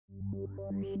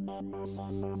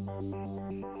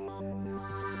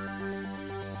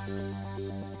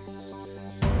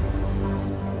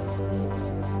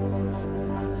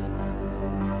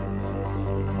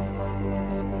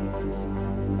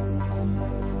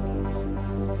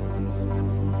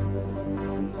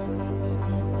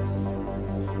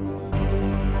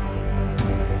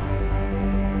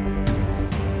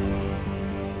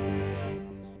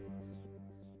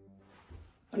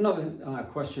Another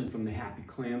question from the Happy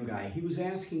Clam guy. He was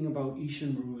asking about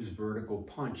Ishinru's vertical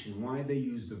punch and why they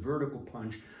use the vertical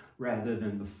punch rather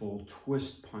than the full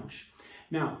twist punch.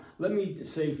 Now, let me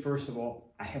say first of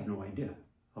all, I have no idea.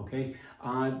 Okay,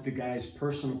 the guy's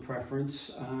personal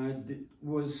preference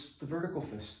was the vertical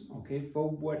fist. Okay, for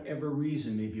whatever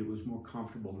reason, maybe it was more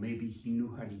comfortable. Maybe he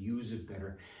knew how to use it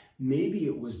better. Maybe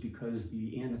it was because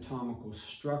the anatomical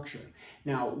structure.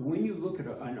 Now, when you look at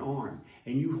an arm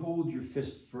and you hold your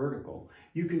fist vertical,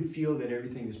 you can feel that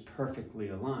everything is perfectly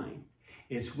aligned.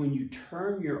 It's when you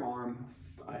turn your arm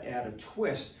at a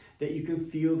twist that you can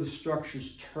feel the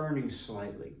structures turning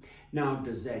slightly. Now,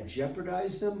 does that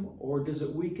jeopardize them or does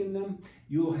it weaken them?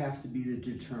 You'll have to be the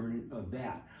determinant of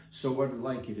that. So what I'd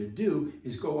like you to do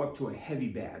is go up to a heavy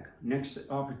bag, next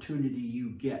opportunity you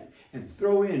get, and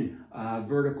throw in a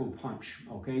vertical punch,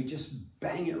 okay? Just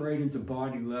bang it right into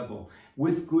body level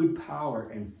with good power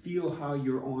and feel how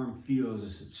your arm feels.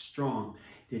 Is it strong?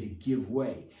 Did it give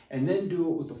way? And then do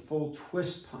it with a full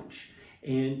twist punch,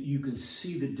 and you can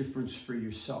see the difference for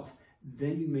yourself.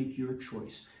 Then you make your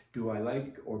choice. Do I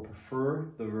like or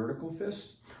prefer the vertical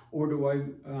fist, or do I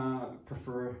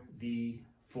prefer the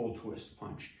full twist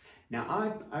punch? Now,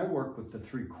 I work with the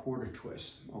 3/4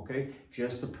 twist, okay?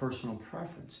 Just a personal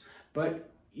preference.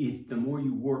 But the more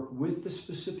you work with the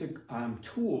specific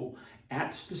tool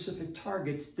at specific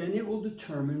targets, then it will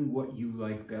determine what you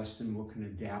like best and what can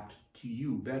adapt to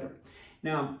you better.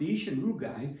 Now, the Ishinru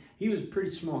guy, he was a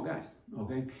pretty small guy.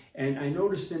 Okay, and I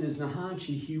noticed in his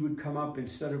Nahanchi, he would come up,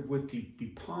 instead of with the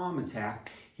palm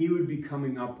attack, he would be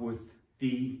coming up with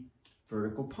the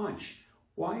vertical punch.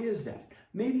 Why is that?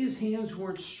 Maybe his hands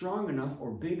weren't strong enough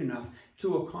or big enough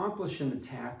to accomplish an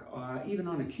attack, even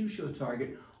on a Kyusho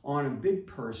target, on a big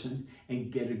person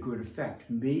and get a good effect.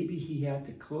 Maybe he had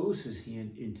to close his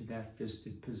hand into that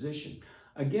fisted position.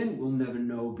 Again, we'll never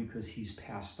know because he's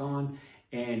passed on,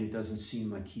 and it doesn't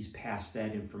seem like he's passed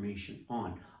that information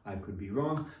on. I could be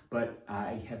wrong, but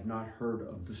I have not heard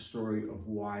of the story of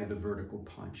why the vertical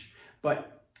punch.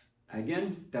 But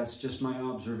again, that's just my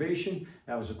observation.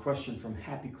 That was a question from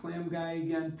Happy Clam Guy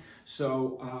again.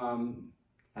 So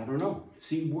I don't know.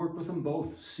 Work with them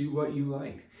both. See what you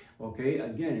like. Okay,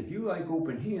 again, if you like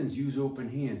open hands, use open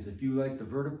hands. If you like the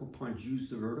vertical punch, use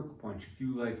the vertical punch. If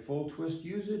you like full twist,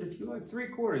 use it. If you like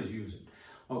 3/4, use it.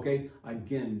 Okay,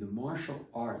 again, the martial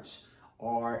arts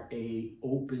are a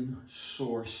open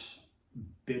source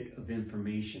bit of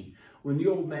information. When the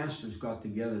old masters got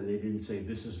together, they didn't say,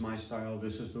 this is my style,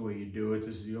 this is the way you do it,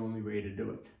 this is the only way to do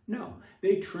it. No,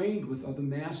 they trained with other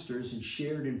masters and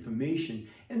shared information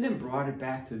and then brought it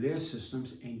back to their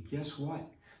systems, and guess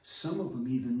what? Some of them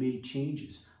even made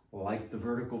changes, like the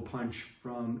vertical punch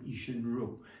from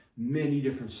Ishinru. Many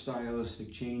different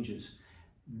stylistic changes.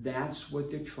 That's what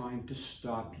they're trying to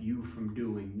stop you from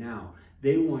doing now.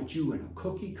 They want you in a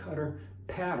cookie cutter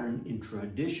pattern in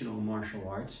traditional martial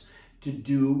arts to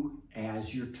do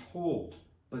as you're told.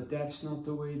 But that's not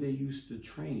the way they used to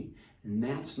train. And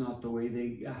that's not the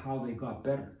way how they got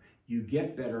better. You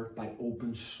get better by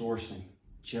open sourcing,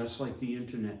 just like the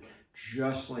internet,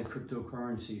 just like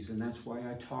cryptocurrencies. And that's why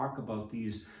I talk about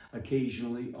these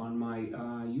occasionally on my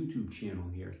YouTube channel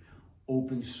here.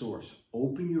 Open source.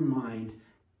 Open your mind.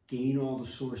 Gain all the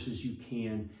sources you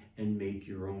can and make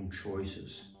your own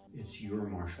choices. It's your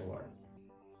martial art.